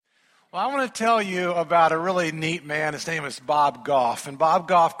Well, I want to tell you about a really neat man. His name is Bob Goff. And Bob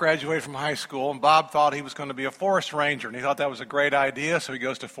Goff graduated from high school, and Bob thought he was going to be a forest ranger. And he thought that was a great idea, so he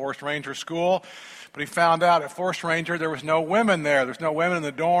goes to forest ranger school. But he found out at forest ranger there was no women there. There's no women in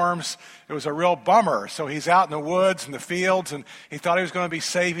the dorms. It was a real bummer. So he's out in the woods and the fields, and he thought he was going to be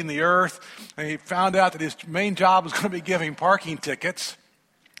saving the earth. And he found out that his main job was going to be giving parking tickets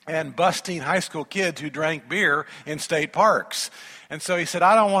and busting high school kids who drank beer in state parks. And so he said,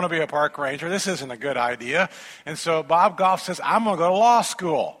 I don't want to be a park ranger. This isn't a good idea. And so Bob Goff says, I'm going to go to law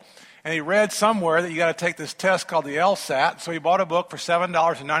school. And he read somewhere that you got to take this test called the LSAT. So he bought a book for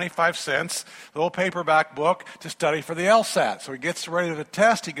 $7.95, a little paperback book to study for the LSAT. So he gets ready to the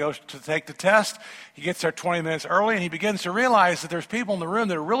test. He goes to take the test. He gets there 20 minutes early, and he begins to realize that there's people in the room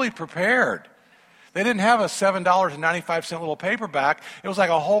that are really prepared. They didn't have a $7.95 little paperback. It was like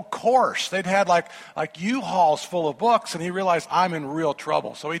a whole course. They'd had like U-Hauls full of books, and he realized, I'm in real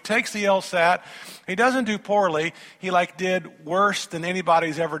trouble. So he takes the LSAT. He doesn't do poorly. He did worse than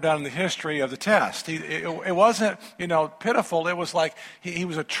anybody's ever done in the history of the test. It wasn't, pitiful. It was like he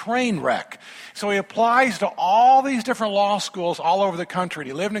was a train wreck. So he applies to all these different law schools all over the country.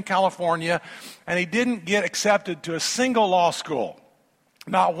 He lived in California, and he didn't get accepted to a single law school.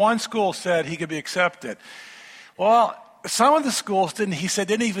 Not one school said he could be accepted. Well, some of the schools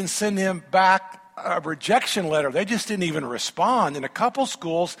didn't even send him back a rejection letter. They just didn't even respond. And a couple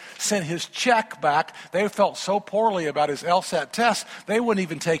schools sent his check back. They felt so poorly about his LSAT test, they wouldn't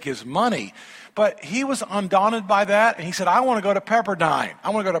even take his money. But he was undaunted by that, and he said, I want to go to Pepperdine. I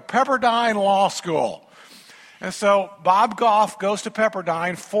want to go to Pepperdine Law School. And so Bob Goff goes to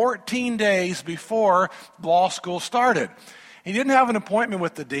Pepperdine 14 days before law school started. He didn't have an appointment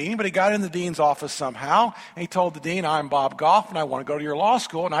with the dean, but he got in the dean's office somehow, and he told the dean, I'm Bob Goff, and I want to go to your law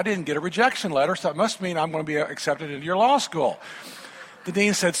school, and I didn't get a rejection letter, so it must mean I'm going to be accepted into your law school. The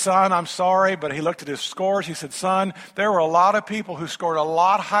dean said, son, I'm sorry, but he looked at his scores. He said, son, there were a lot of people who scored a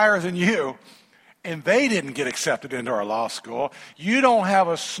lot higher than you, and they didn't get accepted into our law school. You don't have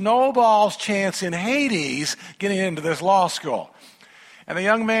a snowball's chance in Hades getting into this law school. And the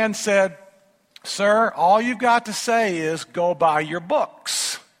young man said, sir, all you've got to say is go buy your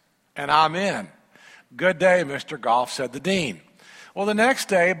books, and I'm in. Good day, Mr. Goff, said the dean. Well, the next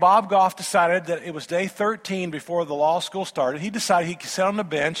day, Bob Goff decided that it was day 13 before the law school started. He decided he could sit on the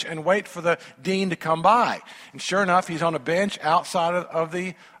bench and wait for the dean to come by. And sure enough, he's on a bench outside of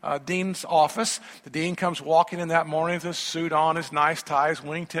the dean's office. The dean comes walking in that morning with his suit on, his nice tie, his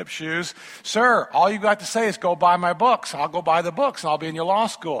wingtip shoes. Sir, all you got to say is go buy my books. I'll go buy the books, and I'll be in your law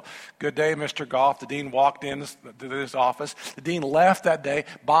school. Good day, Mr. Goff. The dean walked in to his office. The dean left that day.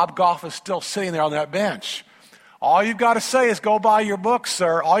 Bob Goff is still sitting there on that bench. All you've got to say is go buy your books,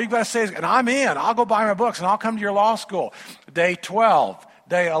 sir. All you've got to say is, and I'm in. I'll go buy my books, and I'll come to your law school. Day 12,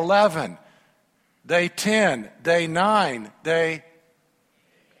 day 11, day 10, day 9, day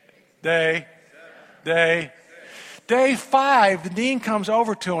 5, the dean comes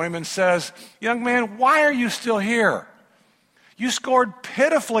over to him and says, young man, why are you still here? You scored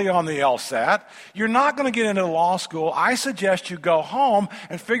pitifully on the LSAT. You're not going to get into law school. I suggest you go home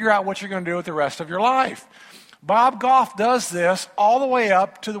and figure out what you're going to do with the rest of your life. Bob Goff does this all the way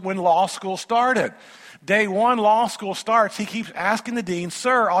up to when law school started. Day 1, law school starts. He keeps asking the dean,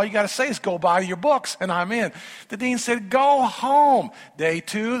 sir, all you got to say is go buy your books, and I'm in. The dean said, go home. Day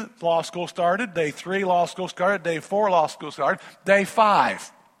 2, law school started. Day 3, law school started. Day 4, law school started. Day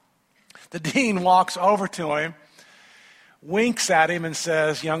 5, the dean walks over to him, winks at him, and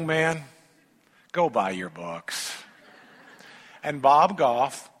says, young man, go buy your books. And Bob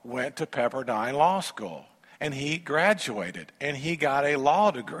Goff went to Pepperdine Law School. And he graduated, and he got a law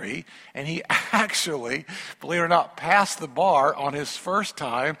degree, and he actually, believe it or not, passed the bar on his first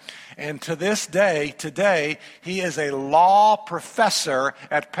time. And to this day, today, he is a law professor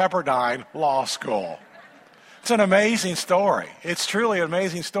at Pepperdine Law School. It's an amazing story. It's truly an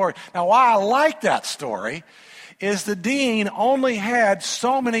amazing story. Now, why I like that story is the dean only had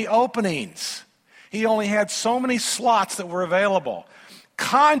so many openings. He only had so many slots that were available.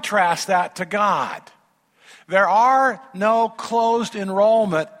 Contrast that to God. There are no closed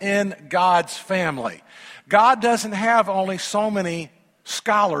enrollment in God's family. God doesn't have only so many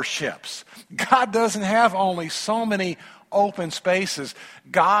scholarships. God doesn't have only so many open spaces.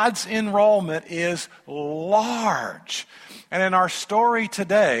 God's enrollment is large. And in our story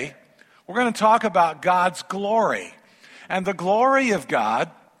today, we're going to talk about God's glory. And the glory of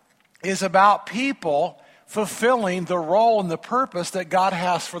God is about people fulfilling the role and the purpose that God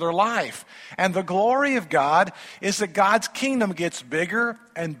has for their life. And the glory of God is that God's kingdom gets bigger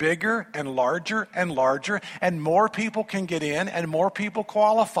and bigger and larger, and more people can get in and more people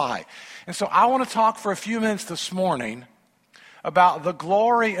qualify. And so I want to talk for a few minutes this morning about the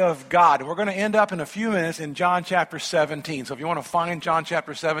glory of God. And we're going to end up in a few minutes in John chapter 17. So if you want to find John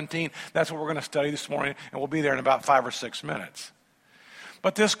chapter 17, that's what we're going to study this morning, and we'll be there in about 5 or 6 minutes.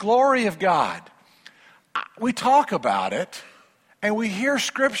 But this glory of God, we talk about it, and we hear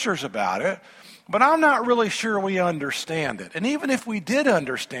scriptures about it, but I'm not really sure we understand it. And even if we did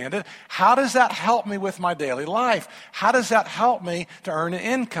understand it, how does that help me with my daily life? How does that help me to earn an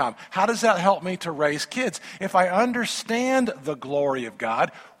income? How does that help me to raise kids? If I understand the glory of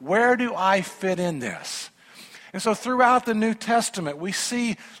God, where do I fit in this? And so throughout the New Testament, we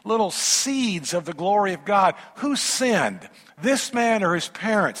see little seeds of the glory of God. Who sinned? This man or his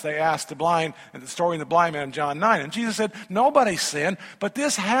parents? They asked the story of the blind man in John 9. And Jesus said, nobody sinned, but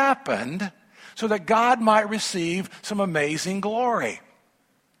this happened so that God might receive some amazing glory.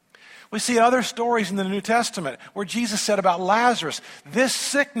 We see other stories in the New Testament where Jesus said about Lazarus, this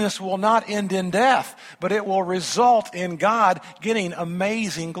sickness will not end in death, but it will result in God getting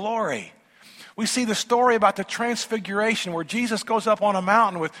amazing glory. We see the story about the transfiguration where Jesus goes up on a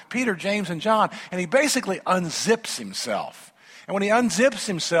mountain with Peter, James, and John, and he basically unzips himself. And when he unzips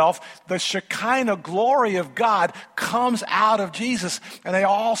himself, the Shekinah glory of God comes out of Jesus, and they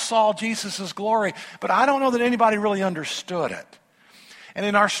all saw Jesus' glory. But I don't know that anybody really understood it. And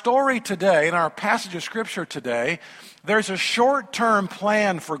in our story today, in our passage of Scripture today, there's a short-term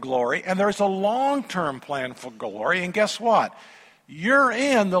plan for glory, and there's a long-term plan for glory. And guess what? You're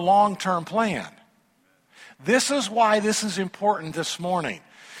in the long-term plan. This is why this is important this morning.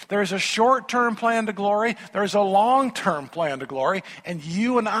 There's a short-term plan to glory. There's a long-term plan to glory. And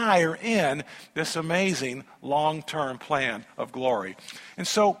you and I are in this amazing long-term plan of glory. And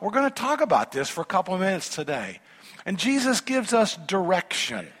so we're going to talk about this for a couple of minutes today. And Jesus gives us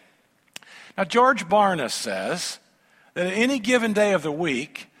direction. Now, George Barna says that at any given day of the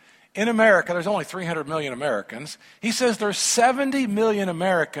week, in America, there's only 300 million Americans. He says there's 70 million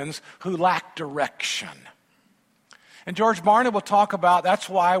Americans who lack direction. And George Barna will talk about that's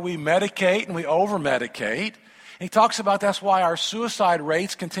why we medicate and we over-medicate. And he talks about that's why our suicide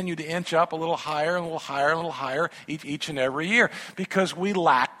rates continue to inch up a little higher and a little higher and a little higher each and every year because we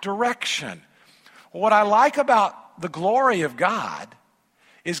lack direction. What I like about the glory of God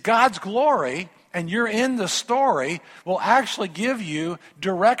is God's glory, and you're in the story, will actually give you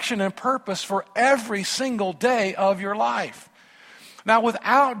direction and purpose for every single day of your life. Now,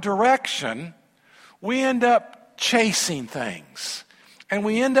 without direction, we end up chasing things. And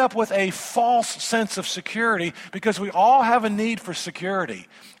we end up with a false sense of security because we all have a need for security.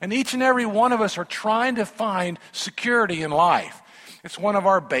 And each and every one of us are trying to find security in life. It's one of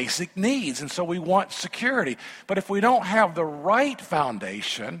our basic needs, and so we want security. But if we don't have the right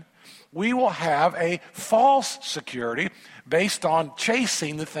foundation, we will have a false security based on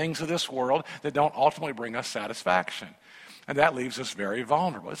chasing the things of this world that don't ultimately bring us satisfaction. And that leaves us very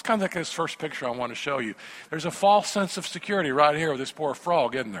vulnerable. It's kind of like this first picture I want to show you. There's a false sense of security right here with this poor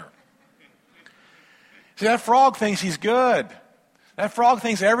frog, isn't there? See, that frog thinks he's good. That frog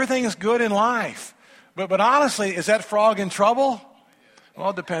thinks everything is good in life. But honestly, is that frog in trouble?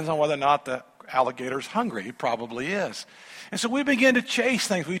 Well, it depends on whether or not the alligator's hungry. He probably is. And so we begin to chase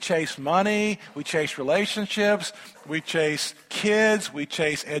things. We chase money, we chase relationships, we chase kids, we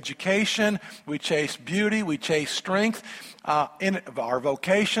chase education, we chase beauty, we chase strength in our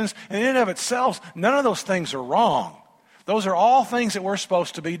vocations. And in and of itself, none of those things are wrong. Those are all things that we're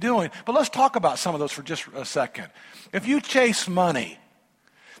supposed to be doing. But let's talk about some of those for just a second. If you chase money,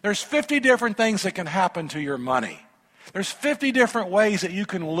 there's 50 different things that can happen to your money. There's 50 different ways that you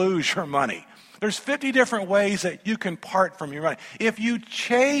can lose your money. There's 50 different ways that you can part from your money. If you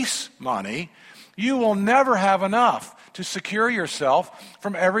chase money, you will never have enough to secure yourself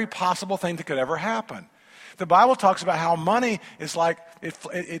from every possible thing that could ever happen. The Bible talks about how money is like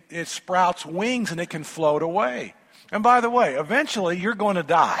it sprouts wings and it can float away. And by the way, eventually you're going to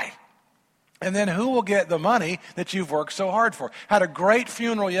die. And then who will get the money that you've worked so hard for? Had a great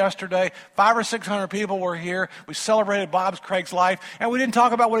funeral yesterday. 500 or 600 people were here. We celebrated Craig's life, and we didn't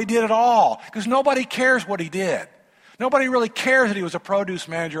talk about what he did at all because nobody cares what he did. Nobody really cares that he was a produce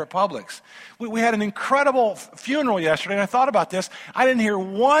manager at Publix. We had an incredible funeral yesterday, and I thought about this. I didn't hear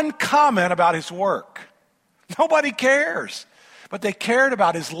one comment about his work. Nobody cares. But they cared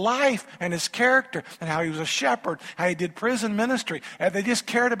about his life and his character and how he was a shepherd, how he did prison ministry. And they just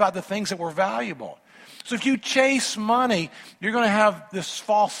cared about the things that were valuable. So if you chase money, you're going to have this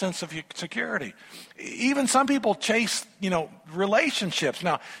false sense of security. Even some people chase, relationships.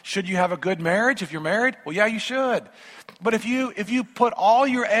 Now, should you have a good marriage if you're married? Well, yeah, you should. But if you put all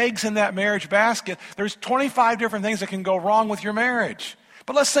your eggs in that marriage basket, there's 25 different things that can go wrong with your marriage.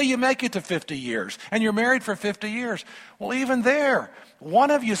 But let's say you make it to 50 years and you're married for 50 years. Well, even there,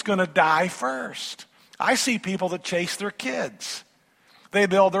 one of you is going to die first. I see people that chase their kids. They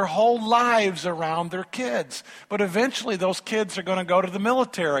build their whole lives around their kids. But eventually those kids are going to go to the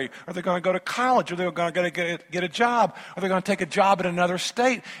military, or they're going to go to college, or they're going to get a job, or they're going to take a job in another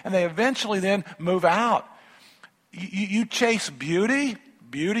state, and they eventually then move out. You chase beauty.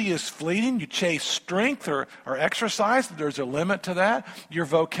 Beauty is fleeting. You chase strength or exercise. There's a limit to that. Your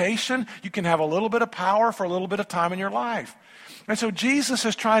vocation, you can have a little bit of power for a little bit of time in your life. And so Jesus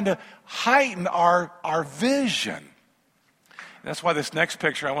is trying to heighten our vision. That's why this next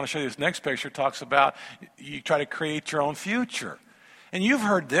picture, I want to show you this next picture, talks about you try to create your own future. And you've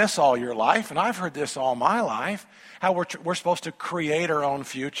heard this all your life, and I've heard this all my life, how we're supposed to create our own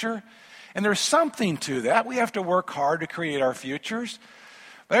future. And there's something to that. We have to work hard to create our futures.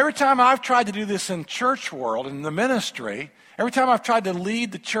 But every time I've tried to do this in church world, in the ministry, every time I've tried to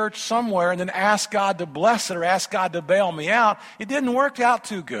lead the church somewhere and then ask God to bless it or ask God to bail me out, it didn't work out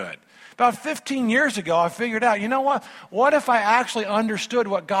too good. About 15 years ago, I figured out, you know what? What if I actually understood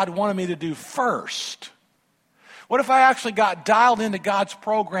what God wanted me to do first? What if I actually got dialed into God's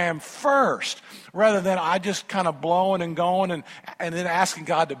program first, rather than I just kind of blowing and going and then asking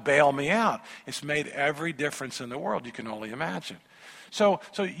God to bail me out? It's made every difference in the world you can only imagine. So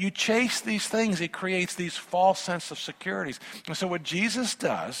you chase these things, it creates these false sense of securities. And so what Jesus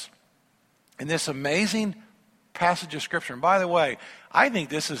does in this amazing passage of Scripture, and by the way, I think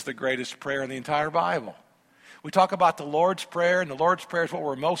this is the greatest prayer in the entire Bible. We talk about the Lord's Prayer, and the Lord's Prayer is what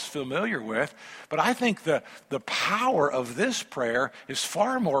we're most familiar with, but I think the power of this prayer is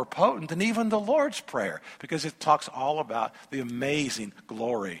far more potent than even the Lord's Prayer, because it talks all about the amazing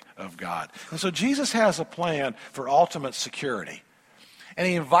glory of God. And so Jesus has a plan for ultimate security, and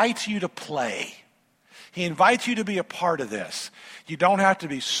he invites you to play. He invites you to be a part of this. You don't have to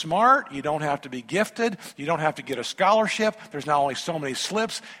be smart. You don't have to be gifted. You don't have to get a scholarship. There's not only so many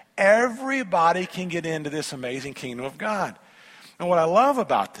slips. Everybody can get into this amazing kingdom of God. And what I love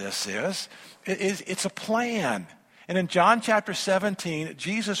about this is it's a plan. And in John chapter 17,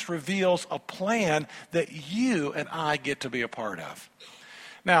 Jesus reveals a plan that you and I get to be a part of.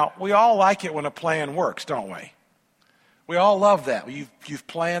 Now, we all like it when a plan works, don't we? We all love that. You've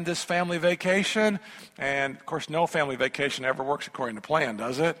planned this family vacation, and of course no family vacation ever works according to plan,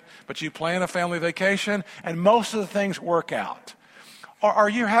 does it? But you plan a family vacation, and most of the things work out. Or are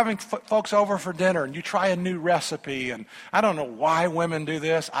you having folks over for dinner, and you try a new recipe, and I don't know why women do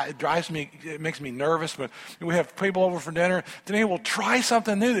this. It makes me nervous, but we have people over for dinner, then they will try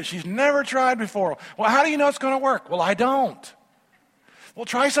something new that she's never tried before. Well, how do you know it's going to work? Well, I don't. We'll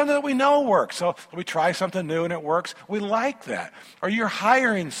try something that we know works. So we try something new and it works. We like that. Or you're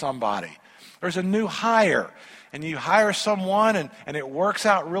hiring somebody. There's a new hire, and you hire someone and it works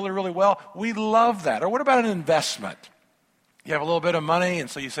out really, really well. We love that. Or what about an investment? You have a little bit of money, and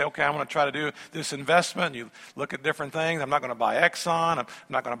so you say, okay, I'm going to try to do this investment. And you look at different things. I'm not going to buy Exxon. I'm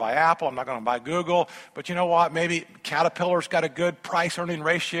not going to buy Apple. I'm not going to buy Google. But you know what? Maybe Caterpillar's got a good price-earning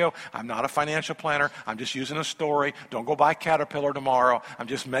ratio. I'm not a financial planner. I'm just using a story. Don't go buy Caterpillar tomorrow. I'm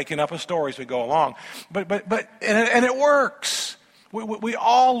just making up a story as we go along. But it works. We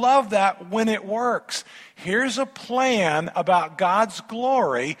all love that when it works. Here's a plan about God's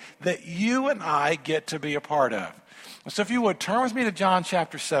glory that you and I get to be a part of. So if you would, turn with me to John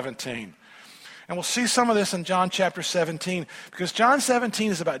chapter 17. And we'll see some of this in John chapter 17, because John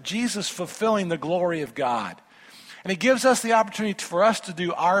 17 is about Jesus fulfilling the glory of God. And he gives us the opportunity for us to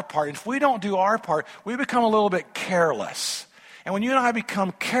do our part. And if we don't do our part, we become a little bit careless. And when you and I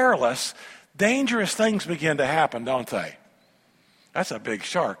become careless, dangerous things begin to happen, don't they? That's a big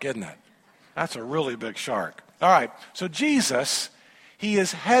shark, isn't it? That's a really big shark. All right, so Jesus, he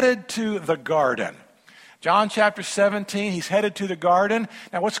is headed to the garden. John chapter 17, he's headed to the garden.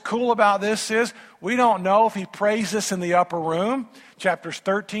 Now what's cool about this is we don't know if he prays this in the upper room. Chapters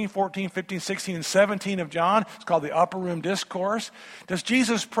 13, 14, 15, 16, and 17 of John, it's called the upper room discourse. Does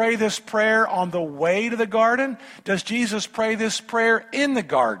Jesus pray this prayer on the way to the garden? Does Jesus pray this prayer in the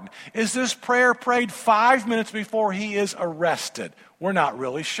garden? Is this prayer prayed 5 minutes before he is arrested? We're not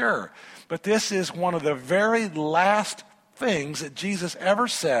really sure. But this is one of the very last things that Jesus ever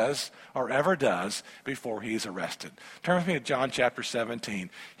says or ever does before he's arrested. Turn with me to John chapter 17.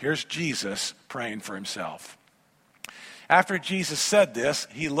 Here's Jesus praying for himself. After Jesus said this,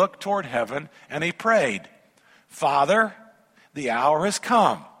 he looked toward heaven and he prayed, Father, the hour has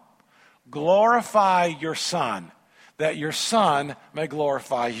come. Glorify your Son, that your Son may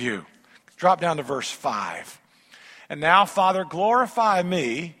glorify you. Drop down to verse 5. And now, Father, glorify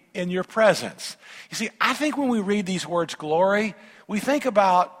me in your presence. You see, I think when we read these words, glory, we think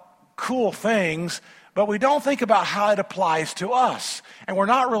about cool things, but we don't think about how it applies to us. And we're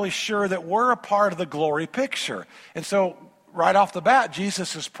not really sure that we're a part of the glory picture. And so, right off the bat,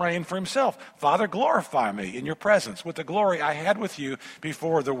 Jesus is praying for himself. Father, glorify me in your presence with the glory I had with you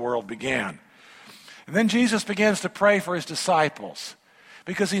before the world began. And then Jesus begins to pray for his disciples,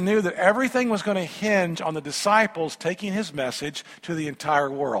 because he knew that everything was going to hinge on the disciples taking his message to the entire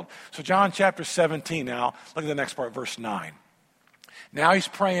world. So John chapter 17 now, look at the next part, verse 9. Now he's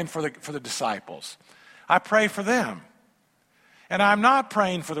praying for the disciples. I pray for them. And I'm not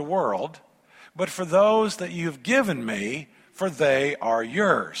praying for the world, but for those that you've given me, for they are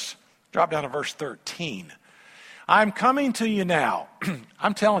yours. Drop down to verse 13. I'm coming to you now.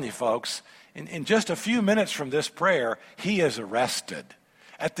 I'm telling you, folks, in just a few minutes from this prayer, he is arrested.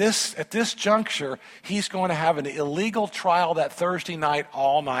 At this juncture, he's going to have an illegal trial that Thursday night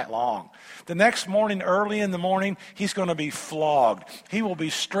all night long. The next morning, early in the morning, he's going to be flogged. He will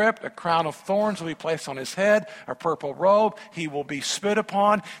be stripped. A crown of thorns will be placed on his head, a purple robe. He will be spit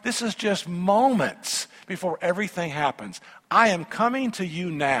upon. This is just moments before everything happens. I am coming to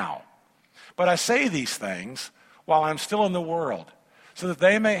you now. But I say these things while I'm still in the world, so that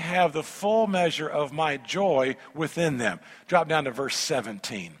they may have the full measure of my joy within them. Drop down to verse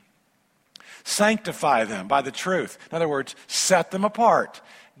 17. Sanctify them by the truth. In other words, set them apart.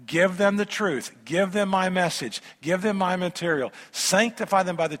 Give them the truth. Give them my message. Give them my material. Sanctify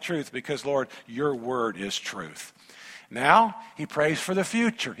them by the truth, because, Lord, your word is truth. Now, he prays for the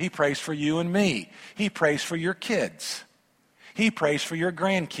future. He prays for you and me. He prays for your kids. He prays for your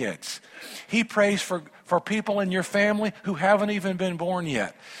grandkids. He prays for people in your family who haven't even been born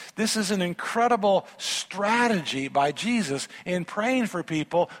yet. This is an incredible strategy by Jesus in praying for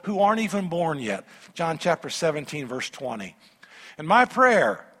people who aren't even born yet. John chapter 17, verse 20. And my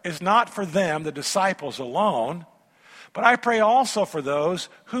prayer is not for them, the disciples alone, but I pray also for those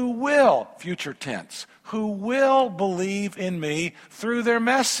who will, future tense, who will believe in me through their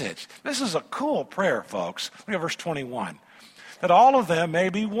message. This is a cool prayer, folks. Look at verse 21. That all of them may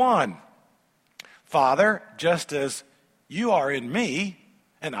be one. Father, just as you are in me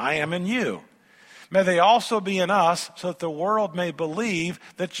and I am in you, may they also be in us, so that the world may believe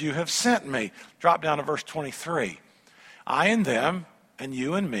that you have sent me. Drop down to verse 23. I in them and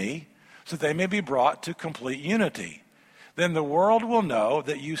you in me, so that they may be brought to complete unity. Then the world will know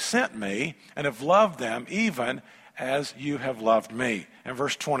that you sent me and have loved them even as you have loved me. And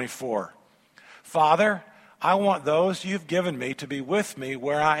verse 24. Father, I want those you've given me to be with me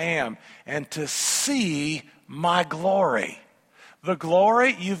where I am and to see my glory. The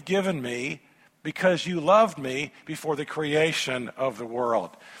glory you've given me because you loved me before the creation of the world.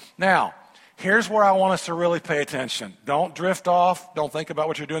 Now, here's where I want us to really pay attention. Don't drift off. Don't think about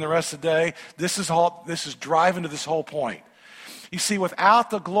what you're doing the rest of the day. This is driving to this whole point. You see, without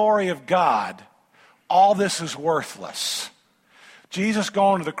the glory of God, all this is worthless. Jesus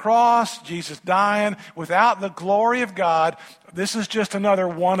going to the cross, Jesus dying, without the glory of God, this is just another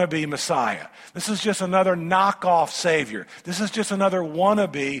wannabe Messiah. This is just another knockoff Savior. This is just another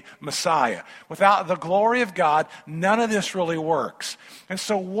wannabe Messiah. Without the glory of God, none of this really works. And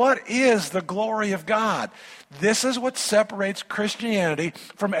so what is the glory of God? This is what separates Christianity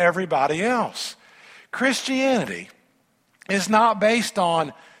from everybody else. Christianity is not based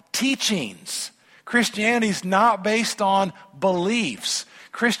on teachings. Christianity is not based on beliefs.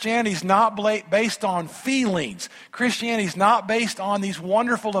 Christianity is not based on feelings. Christianity is not based on these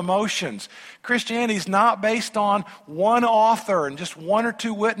wonderful emotions. Christianity is not based on one author and just one or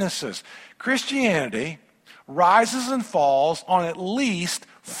two witnesses. Christianity rises and falls on at least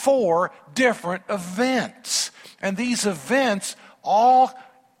 4 different events. And these events all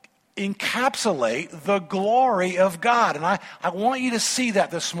encapsulate the glory of God. And I want you to see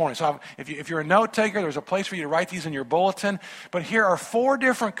that this morning. So if you're a note taker, there's a place for you to write these in your bulletin. But here are 4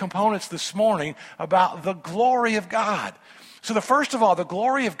 different components this morning about the glory of God. So the first of all, the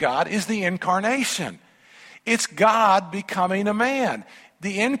glory of God is the incarnation. It's God becoming a man.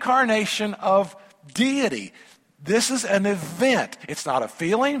 The incarnation of deity. This is an event. It's not a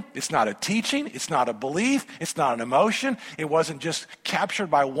feeling. It's not a teaching. It's not a belief. It's not an emotion. It wasn't just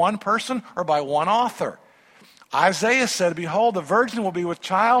captured by one person or by one author. Isaiah said, behold, the virgin will be with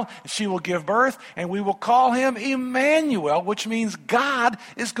child, and she will give birth, and we will call him Emmanuel, which means God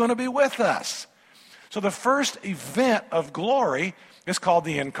is going to be with us. So the first event of glory is called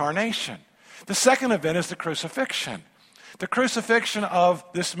the incarnation. The second event is the crucifixion. The crucifixion of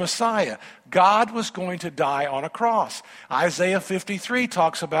this Messiah. God was going to die on a cross. Isaiah 53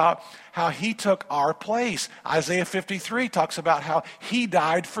 talks about how he took our place. Isaiah 53 talks about how he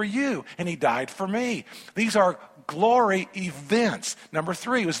died for you and he died for me. These are glory events. Number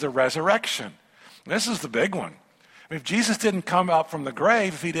 3 was the resurrection. This is the big one. If Jesus didn't come up from the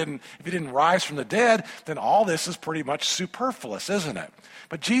grave, if he didn't rise from the dead, then all this is pretty much superfluous, isn't it?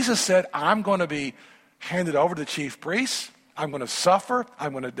 But Jesus said, I'm going to be handed over to the chief priests. I'm going to suffer.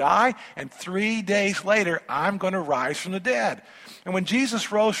 I'm going to die. And 3 days later, I'm going to rise from the dead. And when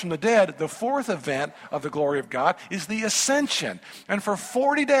Jesus rose from the dead, the fourth event of the glory of God is the ascension. And for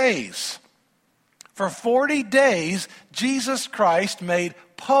 40 days, Jesus Christ made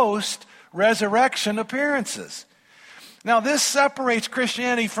post-resurrection appearances. Now, this separates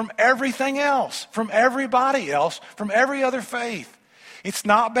Christianity from everything else, from everybody else, from every other faith. It's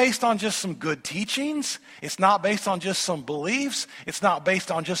not based on just some good teachings. It's not based on just some beliefs. It's not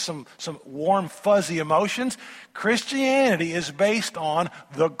based on just some warm, fuzzy emotions. Christianity is based on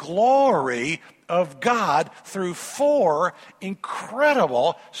the glory of God through 4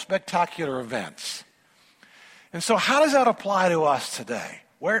 incredible, spectacular events. And so how does that apply to us today?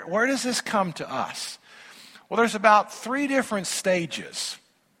 Where does this come to us? Well, there's about 3 different stages.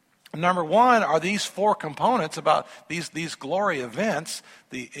 Number 1 are these 4 components about these glory events: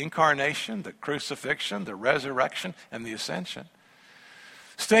 the incarnation, the crucifixion, the resurrection, and the ascension.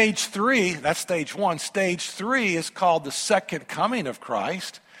 Stage 3, that's stage 1. Stage 3 is called the second coming of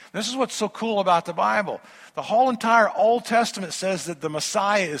Christ. This is what's so cool about the Bible. The whole entire Old Testament says that the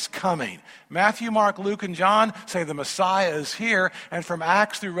Messiah is coming. Matthew, Mark, Luke, and John say the Messiah is here. And from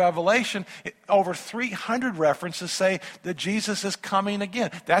Acts through Revelation, over 300 references say that Jesus is coming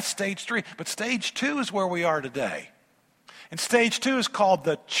again. That's stage 3. But stage 2 is where we are today. And stage 2 is called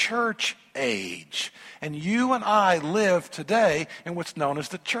the church age. And you and I live today in what's known as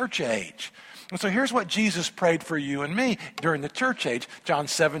the church age. And so here's what Jesus prayed for you and me during the church age. John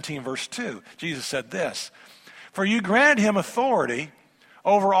 17, verse 2. Jesus said this: "For you granted him authority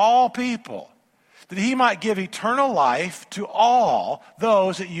over all people, that he might give eternal life to all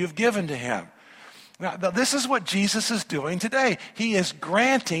those that you've given to him." Now, this is what Jesus is doing today. He is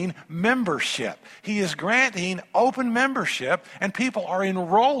granting membership. He is granting open membership, and people are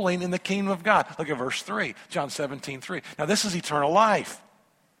enrolling in the kingdom of God. Look at verse 3, John 17, 3. Now, this is eternal life,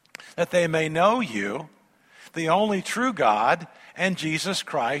 that they may know you, the only true God, and Jesus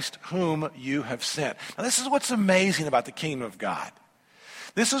Christ, whom you have sent. Now, this is what's amazing about the kingdom of God.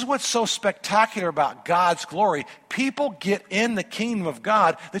 This is what's so spectacular about God's glory. People get in the kingdom of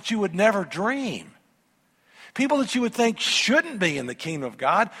God that you would never dream. People that you would think shouldn't be in the kingdom of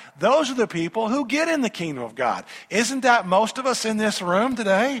God, those are the people who get in the kingdom of God. Isn't that most of us in this room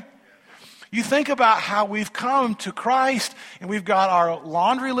today? You think about how we've come to Christ and we've got our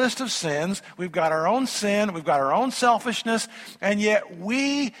laundry list of sins, we've got our own sin, we've got our own selfishness, and yet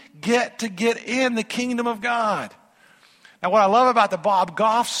we get in the kingdom of God. Now, what I love about the Bob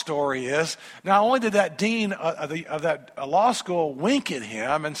Goff story is not only did that dean of that law school wink at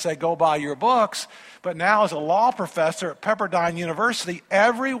him and say, "Go buy your books," but now as a law professor at Pepperdine University,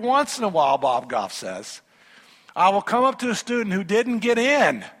 every once in a while, Bob Goff says, I will come up to a student who didn't get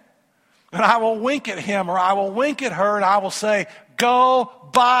in, and I will wink at him or I will wink at her and I will say, "Go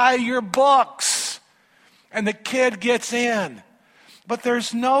buy your books." And the kid gets in. But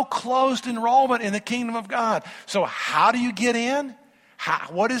there's no closed enrollment in the kingdom of God. So how do you get in?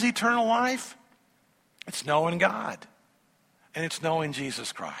 What is eternal life? It's knowing God. And it's knowing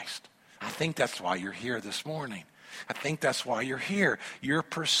Jesus Christ. I think that's why you're here this morning. I think that's why you're here. You're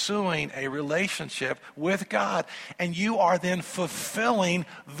pursuing a relationship with God. And you are then fulfilling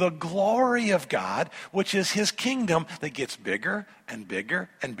the glory of God, which is his kingdom that gets bigger and bigger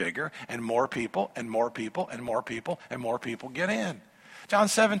and bigger, and more people and more people and more people and more people get in. John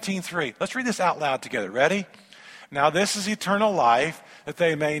 17:3. Let's read this out loud together. Ready? "Now this is eternal life, that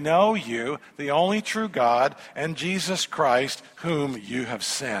they may know you, the only true God, and Jesus Christ, whom you have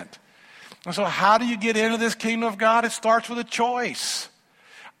sent." And so how do you get into this kingdom of God? It starts with a choice.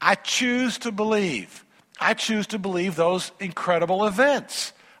 I choose to believe. I choose to believe those incredible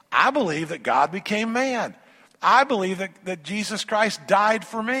events. I believe that God became man. I believe that Jesus Christ died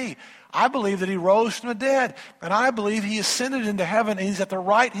for me. I believe that he rose from the dead. And I believe he ascended into heaven and he's at the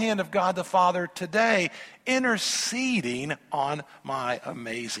right hand of God the Father today, interceding on my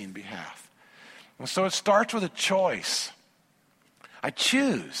amazing behalf. And so it starts with a choice. I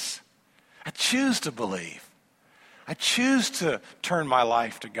choose to believe. I choose to turn my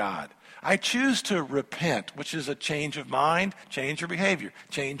life to God. I choose to repent, which is a change of mind, change your behavior.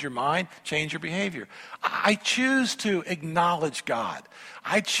 Change your mind, change your behavior. I choose to acknowledge God.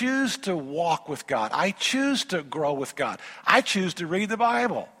 I choose to walk with God. I choose to grow with God. I choose to read the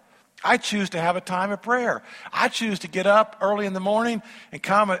Bible. I choose to have a time of prayer. I choose to get up early in the morning and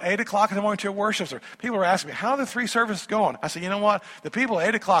come at 8 o'clock in the morning to a worship service. People are asking me, how are the 3 services going? I say, you know what? The people at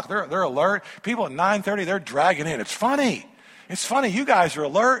 8 o'clock, they're alert. People at 9:30, they're dragging in. It's funny. It's funny. You guys are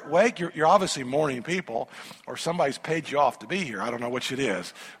alert, awake. You're obviously morning people, or somebody's paid you off to be here. I don't know which it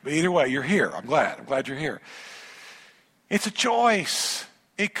is. But either way, you're here. I'm glad you're here. It's a choice.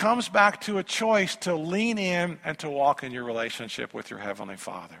 It comes back to a choice to lean in and to walk in your relationship with your Heavenly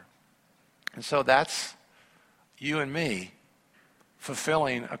Father. And so that's you and me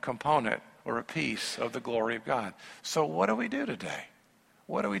fulfilling a component or a piece of the glory of God. So what do we do today?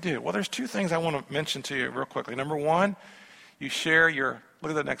 What do we do? Well, there's 2 things I want to mention to you real quickly. Number 1, you share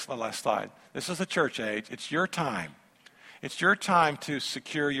look at the last slide. This is the church age. It's your time. It's your time to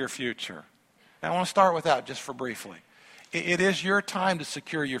secure your future. Now, I want to start with that just for briefly. It is your time to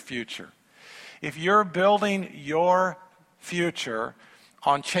secure your future. If you're building your future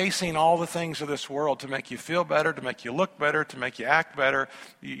on chasing all the things of this world to make you feel better, to make you look better, to make you act better,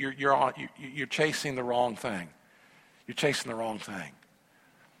 you're chasing the wrong thing. You're chasing the wrong thing.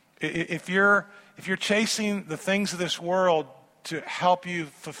 If you're chasing the things of this world to help you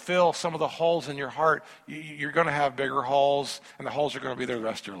fulfill some of the holes in your heart, you're going to have bigger holes, and the holes are going to be there the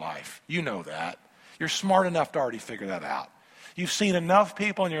rest of your life. You know that. You're smart enough to already figure that out. You've seen enough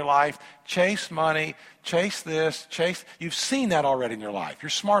people in your life chase money, chase this, you've seen that already in your life. You're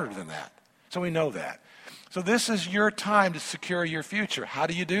smarter than that. So we know that. So this is your time to secure your future. How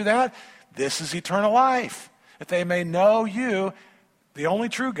do you do that? This is eternal life, that they may know you, the only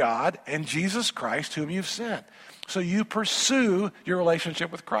true God, and Jesus Christ, whom you've sent. So you pursue your relationship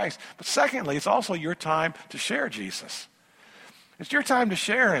with Christ. But secondly, it's also your time to share Jesus. It's your time to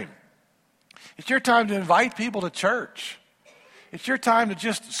share Him. It's your time to invite people to church. It's your time to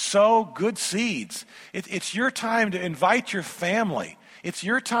just sow good seeds. It's your time to invite your family. It's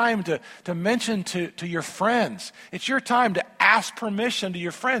your time to mention to your friends. It's your time to ask permission to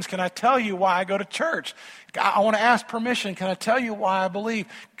your friends. Can I tell you why I go to church? I want to ask permission. Can I tell you why I believe?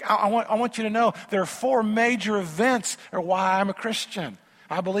 I want you to know there are 4 major events or why I'm a Christian.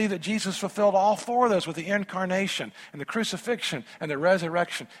 I believe that Jesus fulfilled all 4 of those with the incarnation and the crucifixion and the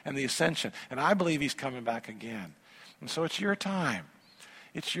resurrection and the ascension. And I believe He's coming back again. And so it's your time.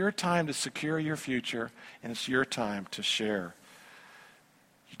 It's your time to secure your future, and it's your time to share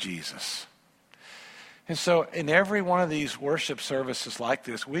Jesus. And so in every one of these worship services like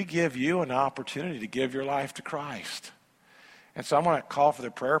this, we give you an opportunity to give your life to Christ. And so I'm going to call for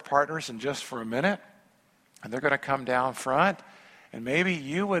the prayer partners in just for a minute, and they're going to come down front, and maybe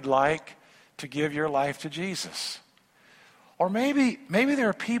you would like to give your life to Jesus. Or maybe there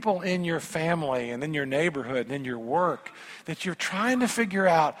are people in your family and in your neighborhood and in your work that you're trying to figure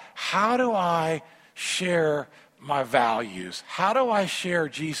out, how do I share my values? How do I share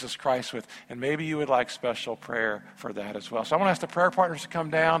Jesus Christ with? And maybe you would like special prayer for that as well. So I want to ask the prayer partners to come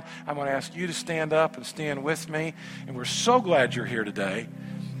down. I'm going to ask you to stand up and stand with me. And we're so glad you're here today.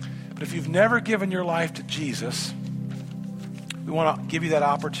 But if you've never given your life to Jesus, we want to give you that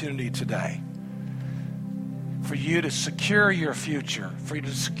opportunity today, for you to secure your future, for you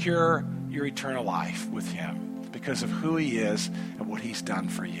to secure your eternal life with Him because of who He is and what He's done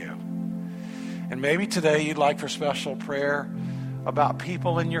for you. And maybe today you'd like for special prayer about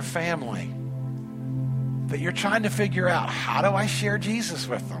people in your family that you're trying to figure out, how do I share Jesus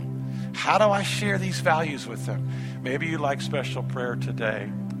with them? How do I share these values with them? Maybe you'd like special prayer today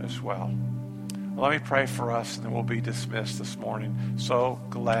as well. Let me pray for us, and then we'll be dismissed this morning. So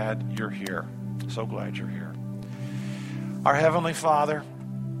glad you're here. So glad you're here. Our Heavenly Father,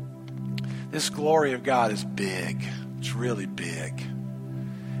 this glory of God is big. It's really big.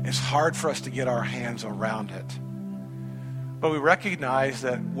 It's hard for us to get our hands around it. But we recognize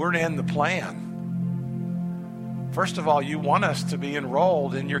that we're in the plan. First of all, you want us to be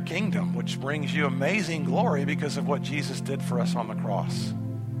enrolled in your kingdom, which brings you amazing glory because of what Jesus did for us on the cross.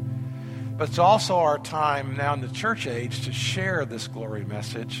 But it's also our time now in the church age to share this glory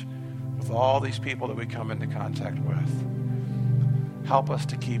message with all these people that we come into contact with. Help us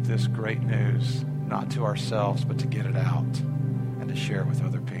to keep this great news, not to ourselves, but to get it out and to share it with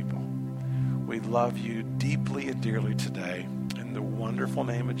other people. We love you deeply and dearly today. In the wonderful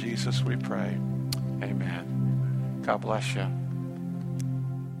name of Jesus we pray. Amen. God bless you.